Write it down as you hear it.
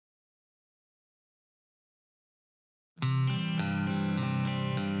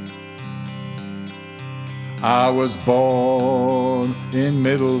I was born in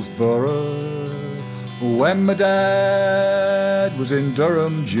Middlesbrough when my dad was in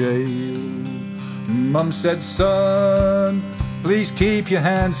Durham jail. Mum said, son, please keep your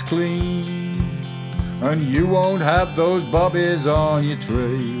hands clean, and you won't have those bobbies on your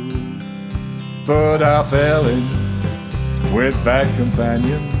trail. But I fell in with bad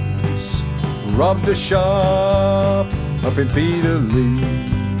companions, robbed a shop up in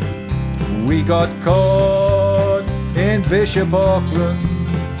Peterlee. We got caught in Bishop Auckland,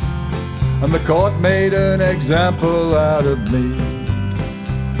 and the court made an example out of me.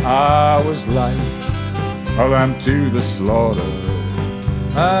 I was like a lamb to the slaughter,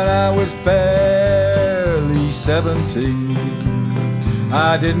 and I was barely 17.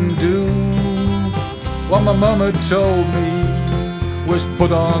 I didn't do what my mama told me, was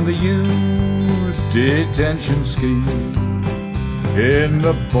put on the youth detention scheme. In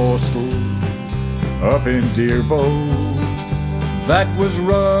the Borstal up in Deerbolt, that was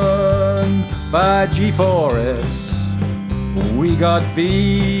run by G4S. We got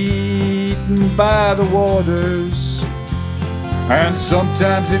beaten by the warders, and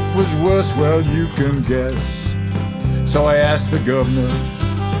sometimes it was worse, well you can guess. So I asked the governor,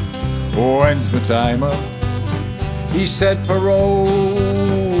 when's my time up? He said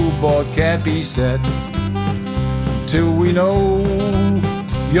parole board can't be set till we know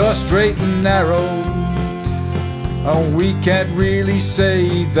you're straight and narrow, and we can't really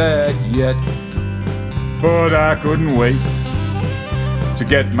say that yet. But I couldn't wait to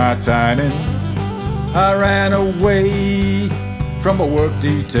get my time in. I ran away from a work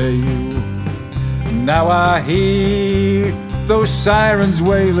detail. Now I hear those sirens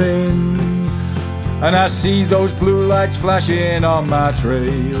wailing, and I see those blue lights flashing on my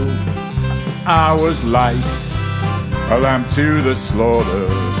trail. I was like a lamb to the slaughter,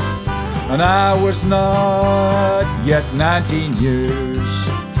 and I was not yet 19 years.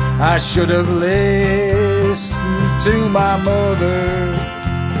 I should have listened to my mother.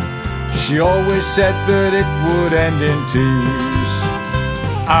 She always said that it would end in tears.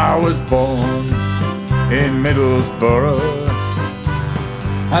 I was born in Middlesbrough,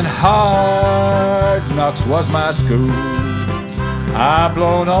 and hard knocks was my school. I've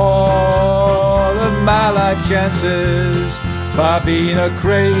blown all of my life chances by being a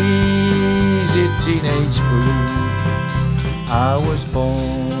crazy teenage fool. I was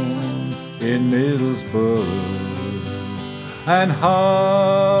born in Middlesbrough, and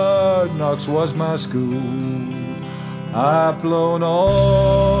hard knocks was my school. I've blown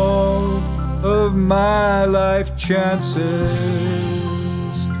all of my life chances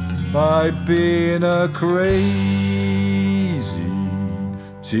by being a crazy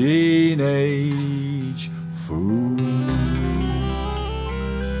teenage fool.